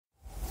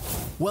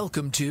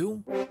Welcome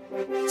to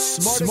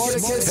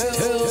Smarticast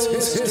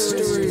Tells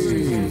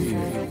History.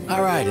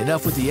 All right,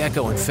 enough with the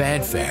echo and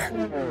fanfare.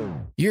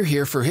 You're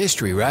here for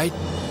history, right?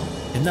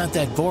 And not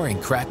that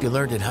boring crap you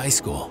learned in high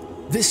school.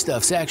 This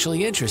stuff's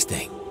actually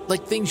interesting.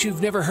 Like things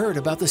you've never heard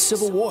about the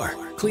Civil War,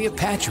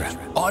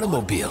 Cleopatra,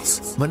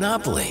 automobiles,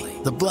 Monopoly,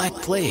 the Black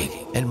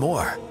Plague, and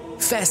more.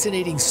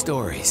 Fascinating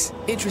stories,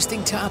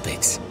 interesting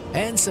topics,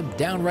 and some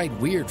downright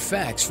weird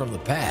facts from the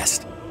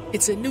past.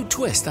 It's a new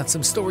twist on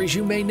some stories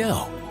you may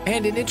know,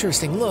 and an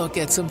interesting look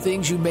at some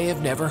things you may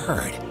have never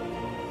heard.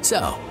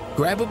 So,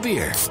 grab a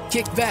beer,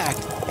 kick back,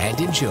 and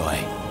enjoy.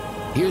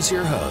 Here's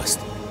your host,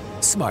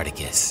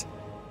 Smarticus.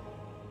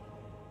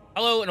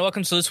 Hello, and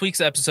welcome to this week's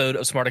episode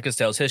of Smarticus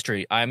Tells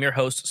History. I am your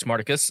host,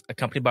 Smarticus,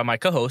 accompanied by my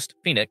co-host,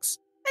 Phoenix.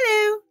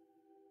 Hello.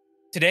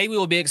 Today, we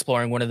will be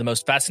exploring one of the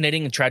most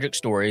fascinating and tragic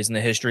stories in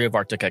the history of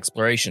Arctic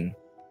exploration,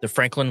 the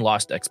Franklin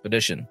Lost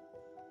Expedition.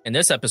 In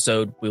this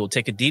episode, we will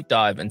take a deep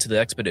dive into the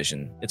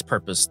expedition, its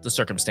purpose, the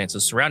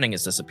circumstances surrounding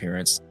its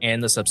disappearance,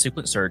 and the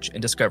subsequent search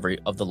and discovery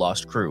of the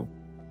lost crew.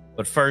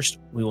 But first,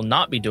 we will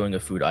not be doing a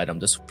food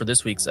item for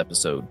this week's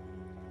episode.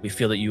 We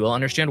feel that you will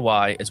understand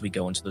why as we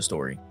go into the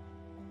story.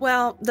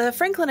 Well, the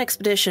Franklin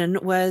expedition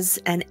was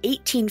an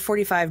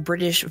 1845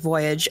 British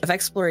voyage of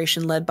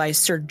exploration led by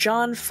Sir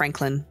John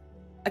Franklin,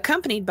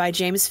 accompanied by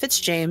James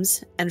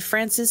Fitzjames and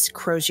Francis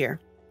Crozier.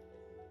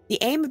 The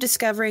aim of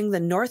discovering the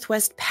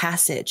Northwest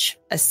Passage,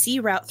 a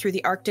sea route through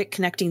the Arctic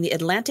connecting the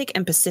Atlantic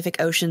and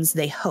Pacific Oceans,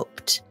 they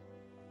hoped.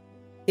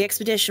 The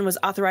expedition was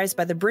authorized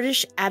by the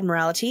British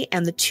Admiralty,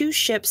 and the two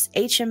ships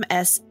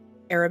HMS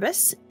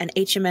Erebus and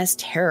HMS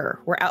Terror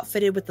were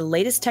outfitted with the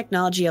latest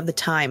technology of the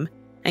time,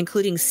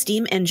 including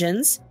steam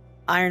engines,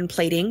 iron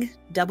plating,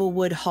 double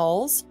wood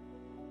hulls,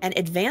 and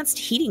advanced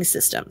heating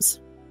systems.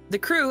 The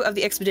crew of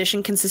the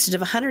expedition consisted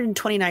of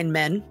 129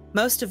 men,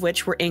 most of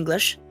which were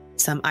English,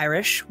 some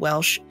Irish,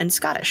 Welsh, and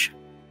Scottish.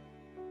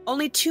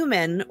 Only 2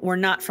 men were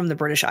not from the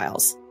British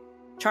Isles: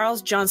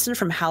 Charles Johnson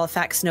from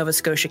Halifax, Nova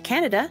Scotia,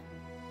 Canada,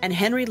 and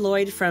Henry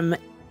Lloyd from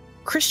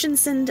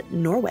Kristiansand,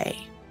 Norway.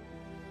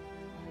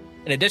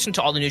 In addition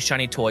to all the new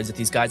shiny toys that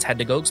these guys had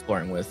to go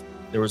exploring with,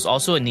 there was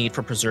also a need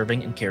for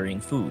preserving and carrying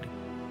food.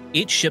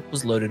 Each ship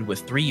was loaded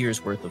with 3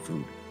 years' worth of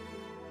food: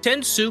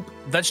 tinned soup,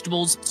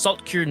 vegetables,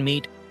 salt-cured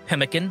meat,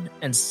 pemmican,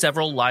 and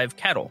several live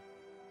cattle.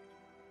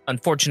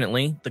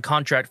 Unfortunately, the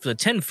contract for the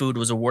tinned food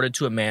was awarded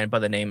to a man by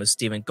the name of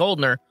Stephen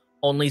Goldner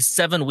only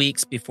 7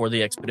 weeks before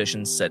the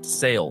expedition set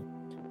sail.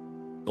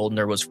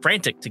 Goldner was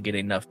frantic to get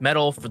enough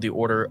metal for the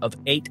order of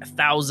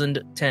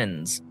 8,000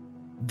 tins.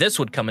 This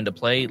would come into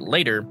play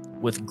later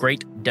with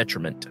great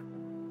detriment.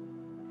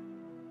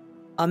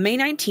 On May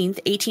 19,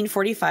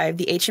 1845,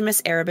 the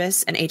HMS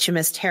Erebus and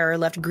HMS Terror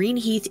left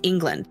Greenheath,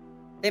 England.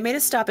 They made a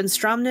stop in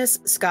Stromness,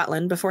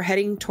 Scotland, before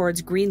heading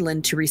towards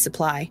Greenland to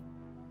resupply.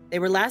 They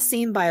were last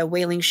seen by a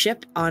whaling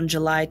ship on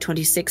July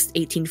 26,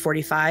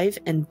 1845,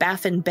 in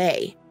Baffin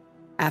Bay.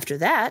 After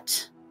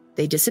that,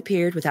 they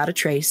disappeared without a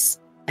trace,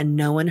 and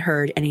no one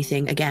heard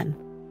anything again.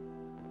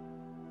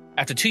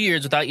 After 2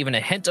 years without even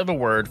a hint of a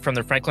word from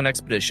the Franklin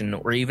expedition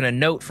or even a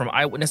note from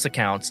eyewitness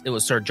accounts, it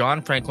was Sir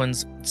John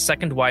Franklin's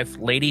second wife,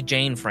 Lady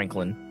Jane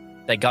Franklin,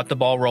 that got the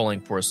ball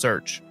rolling for a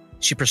search.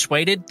 She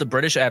persuaded the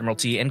British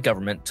Admiralty and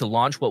government to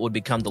launch what would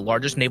become the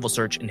largest naval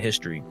search in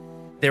history.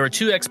 There were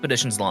 2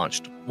 expeditions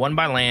launched, one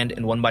by land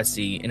and one by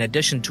sea, in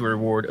addition to a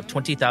reward of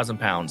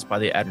 £20,000 by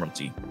the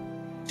Admiralty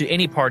to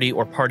any party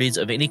or parties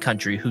of any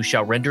country who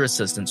shall render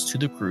assistance to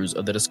the crews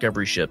of the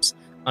Discovery ships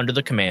under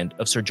the command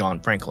of Sir John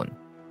Franklin.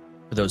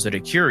 For those that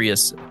are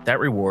curious, that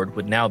reward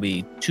would now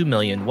be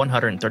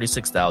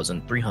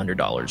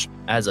 $2,136,300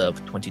 as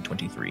of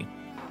 2023.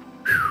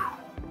 Whew.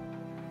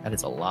 That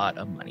is a lot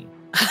of money.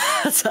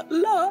 That's a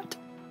lot.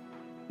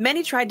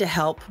 Many tried to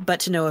help, but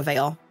to no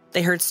avail.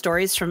 They heard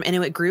stories from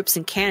Inuit groups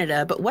in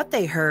Canada, but what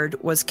they heard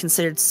was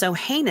considered so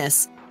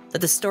heinous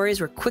that the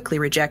stories were quickly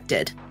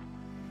rejected.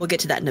 We'll get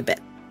to that in a bit.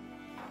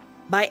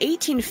 By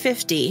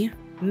 1850,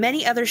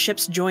 many other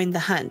ships joined the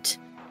hunt.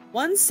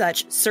 One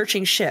such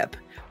searching ship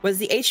was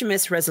the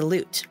HMS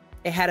Resolute.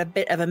 It had a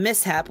bit of a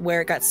mishap where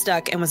it got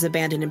stuck and was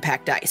abandoned in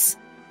packed ice.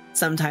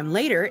 Sometime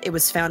later, it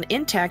was found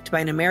intact by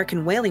an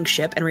American whaling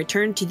ship and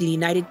returned to the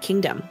United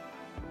Kingdom.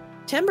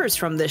 Timbers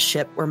from this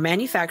ship were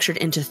manufactured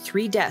into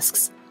 3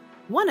 desks,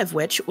 one of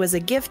which was a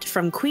gift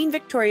from Queen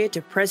Victoria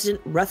to President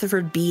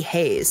Rutherford B.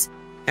 Hayes.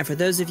 And for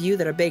those of you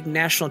that are big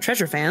National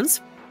Treasure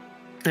fans,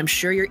 I'm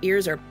sure your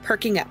ears are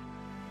perking up.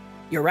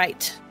 You're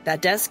right,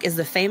 that desk is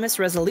the famous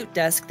Resolute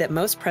desk that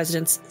most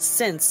presidents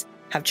since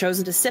have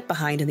chosen to sit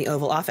behind in the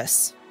Oval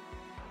Office.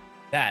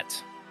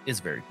 That is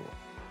very cool.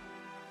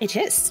 It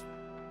is.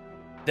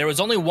 There was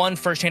only one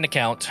first-hand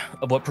account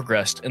of what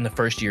progressed in the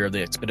first year of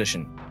the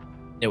expedition.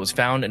 It was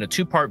found in a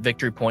 2-part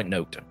Victory Point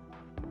note.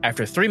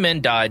 After 3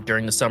 men died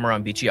during the summer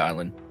on Beechy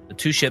Island, the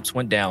 2 ships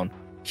went down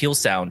Keel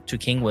Sound to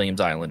King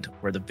William's Island,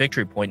 where the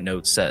Victory Point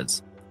note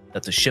says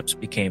that the ships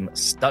became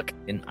stuck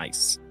in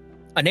ice.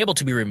 Unable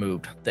to be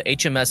removed, the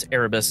HMS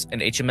Erebus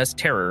and HMS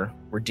Terror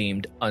were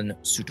deemed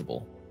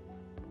unsuitable.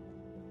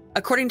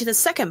 According to the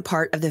second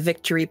part of the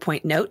Victory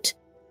Point note,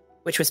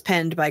 which was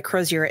penned by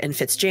Crozier and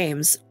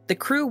Fitzjames, the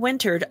crew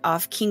wintered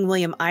off King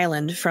William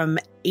Island from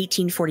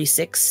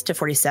 1846 to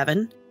 47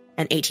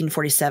 and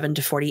 1847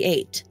 to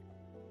 48.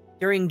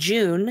 During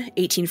June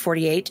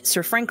 1848,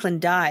 Sir Franklin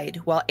died,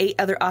 while 8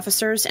 other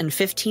officers and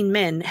 15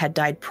 men had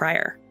died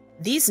prior.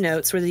 These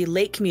notes were the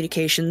late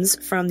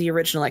communications from the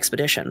original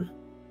expedition.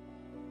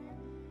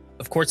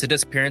 Of course, the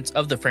disappearance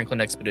of the Franklin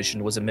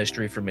expedition was a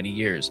mystery for many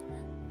years,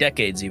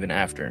 decades even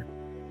after.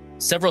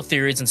 Several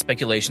theories and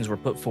speculations were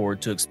put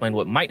forward to explain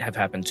what might have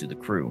happened to the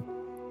crew.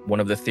 One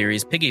of the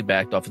theories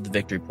piggybacked off of the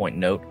Victory Point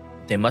note.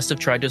 They must have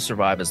tried to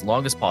survive as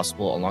long as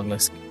possible along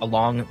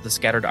the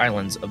scattered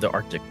islands of the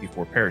Arctic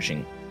before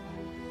perishing.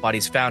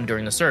 Bodies found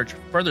during the search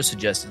further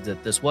suggested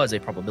that this was a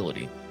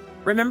probability.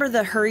 Remember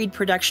the hurried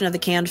production of the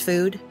canned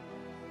food?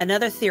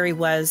 Another theory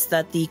was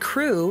that the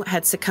crew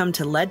had succumbed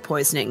to lead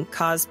poisoning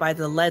caused by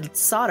the lead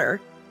solder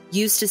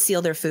used to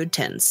seal their food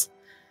tins.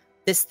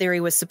 This theory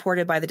was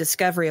supported by the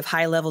discovery of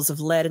high levels of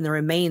lead in the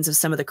remains of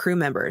some of the crew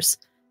members.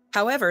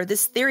 However,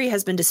 this theory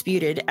has been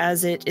disputed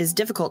as it is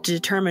difficult to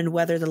determine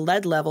whether the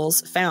lead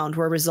levels found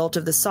were a result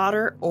of the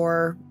solder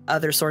or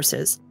other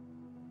sources.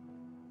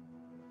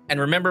 And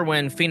remember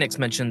when Phoenix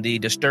mentioned the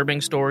disturbing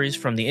stories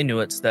from the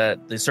Inuits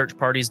that the search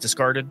parties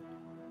discarded?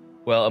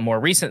 Well, a more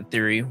recent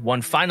theory,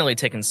 one finally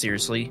taken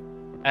seriously,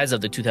 as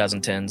of the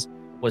 2010s,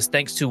 was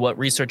thanks to what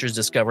researchers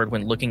discovered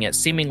when looking at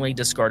seemingly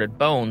discarded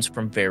bones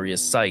from various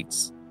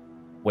sites.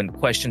 When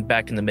questioned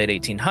back in the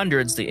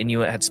mid-1800s, the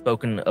Inuit had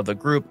spoken of a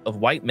group of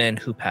white men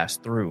who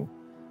passed through.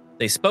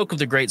 They spoke of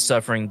the great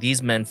suffering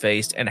these men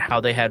faced and how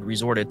they had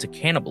resorted to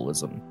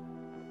cannibalism.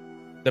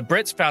 The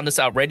Brits found this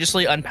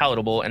outrageously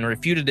unpalatable and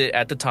refuted it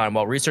at the time,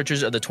 while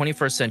researchers of the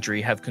 21st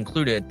century have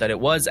concluded that it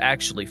was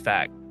actually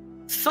fact.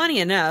 Funny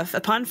enough,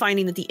 upon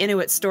finding that the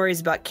Inuit stories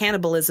about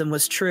cannibalism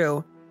was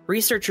true,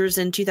 researchers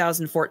in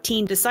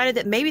 2014 decided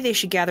that maybe they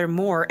should gather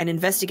more and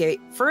investigate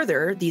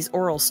further these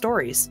oral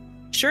stories.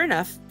 Sure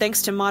enough,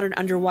 thanks to modern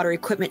underwater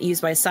equipment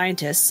used by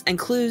scientists and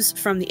clues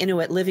from the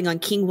Inuit living on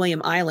King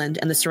William Island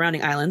and the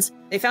surrounding islands,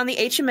 they found the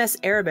HMS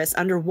Erebus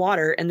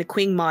underwater in the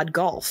Queen Maud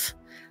Gulf.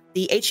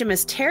 The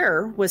HMS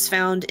Terror was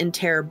found in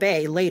Terror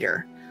Bay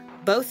later,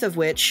 both of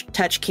which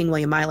touch King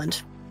William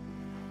Island.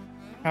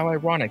 How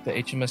ironic that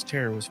HMS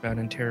Terror was found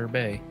in Terror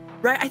Bay.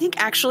 Right, I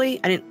think actually,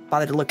 I didn't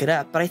bother to look it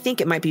up, but I think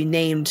it might be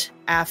named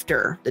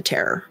after the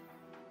Terror,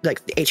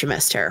 like the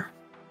HMS Terror.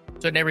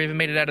 So it never even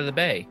made it out of the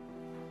bay?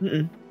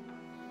 Mm-mm.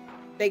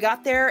 They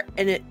got there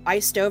and it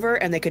iced over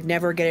and they could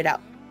never get it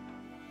out.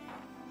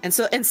 And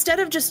so instead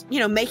of just,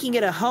 making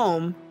it a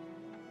home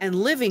and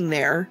living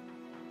there,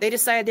 they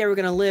decided they were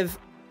going to live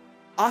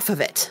off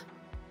of it.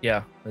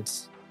 Yeah,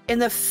 it's... in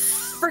the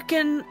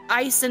frickin'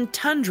 ice and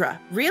tundra.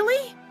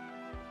 Really?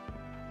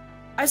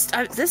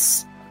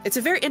 It's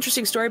a very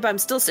interesting story, but I'm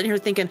still sitting here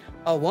thinking,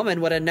 a woman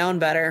would have known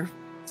better.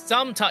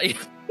 Sometimes...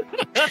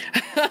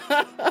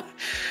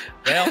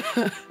 Well,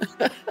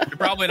 you're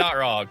probably not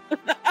wrong.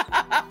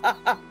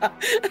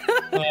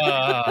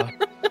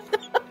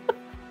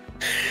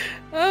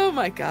 Oh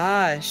my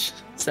gosh.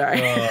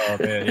 Sorry. Oh,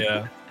 man,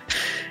 yeah.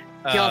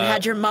 Y'all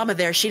had your mama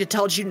there, she'd have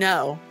told you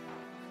no.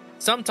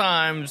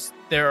 Sometimes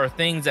there are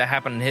things that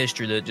happen in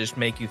history that just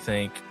make you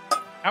think,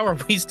 how are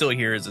we still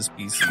here as a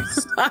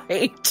species?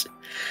 Right.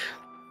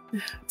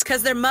 It's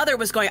because their mother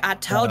was going, I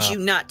told you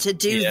not to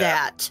do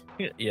that.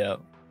 Yeah.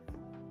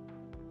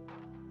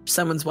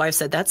 Someone's wife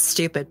said, that's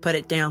stupid. Put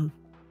it down.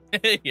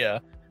 Yeah.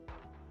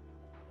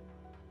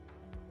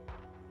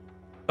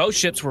 Both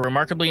ships were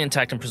remarkably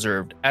intact and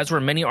preserved, as were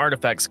many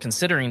artifacts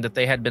considering that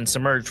they had been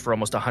submerged for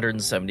almost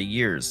 170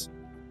 years.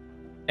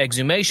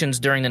 Exhumations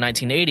during the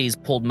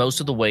 1980s pulled most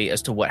of the weight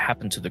as to what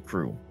happened to the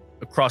crew.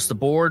 Across the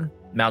board,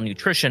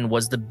 malnutrition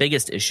was the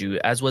biggest issue,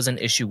 as was an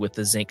issue with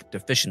the zinc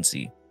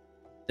deficiency.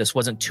 This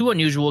wasn't too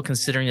unusual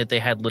considering that they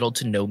had little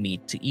to no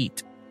meat to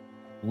eat.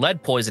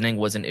 Lead poisoning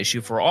was an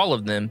issue for all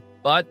of them,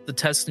 but the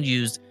tests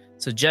used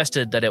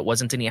suggested that it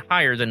wasn't any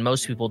higher than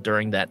most people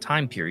during that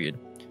time period.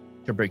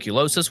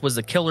 Tuberculosis was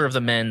the killer of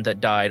the men that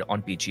died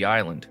on Beechy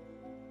Island.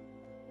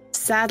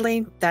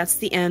 Sadly, that's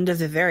the end of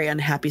the very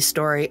unhappy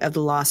story of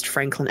the lost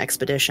Franklin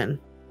expedition.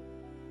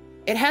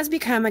 It has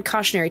become a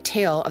cautionary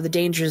tale of the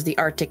dangers of the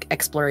Arctic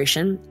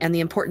exploration and the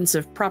importance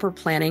of proper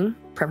planning,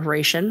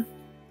 preparation,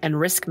 and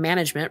risk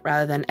management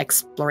rather than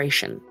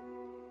exploration.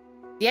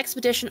 The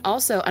expedition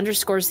also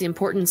underscores the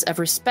importance of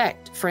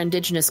respect for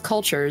indigenous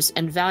cultures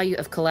and value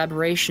of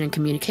collaboration and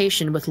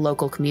communication with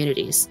local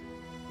communities.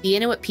 The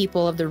Inuit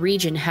people of the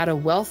region had a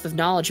wealth of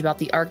knowledge about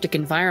the Arctic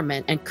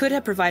environment and could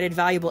have provided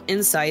valuable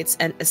insights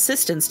and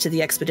assistance to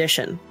the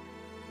expedition.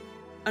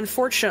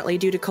 Unfortunately,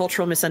 due to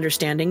cultural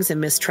misunderstandings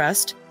and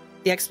mistrust,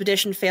 the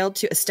expedition failed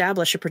to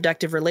establish a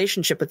productive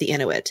relationship with the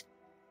Inuit,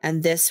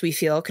 and this, we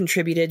feel,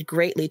 contributed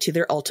greatly to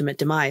their ultimate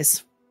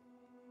demise.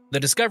 The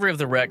discovery of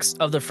the wrecks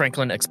of the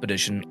Franklin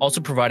expedition also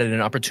provided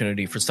an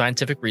opportunity for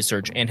scientific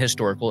research and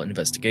historical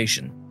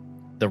investigation.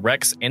 The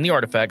wrecks and the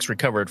artifacts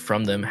recovered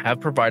from them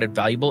have provided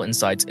valuable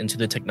insights into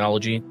the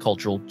technology,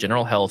 cultural,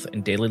 general health,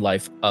 and daily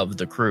life of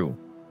the crew.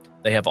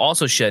 They have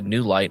also shed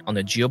new light on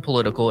the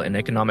geopolitical and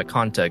economic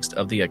context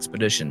of the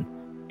expedition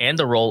and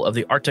the role of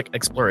the Arctic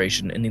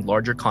exploration in the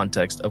larger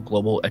context of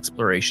global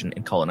exploration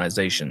and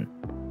colonization.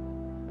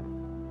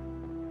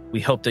 We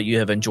hope that you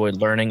have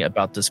enjoyed learning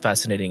about this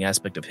fascinating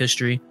aspect of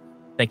history.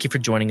 Thank you for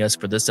joining us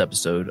for this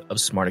episode of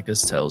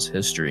Smarticast Tells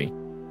History.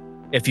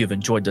 If you've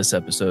enjoyed this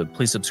episode,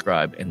 please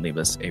subscribe and leave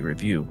us a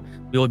review.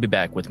 We will be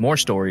back with more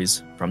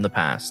stories from the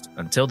past.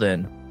 Until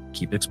then,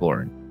 keep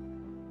exploring.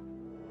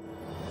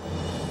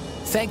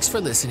 Thanks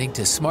for listening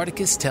to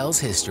Smarticast Tells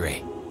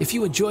History. If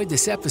you enjoyed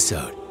this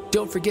episode,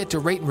 don't forget to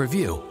rate and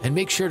review and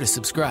make sure to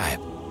subscribe.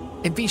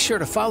 And be sure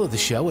to follow the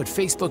show at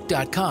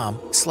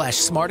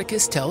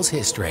facebook.com/Smarticast Tells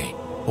History.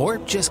 Or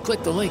just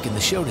click the link in the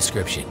show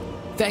description.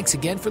 Thanks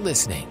again for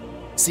listening.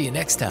 See you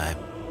next time.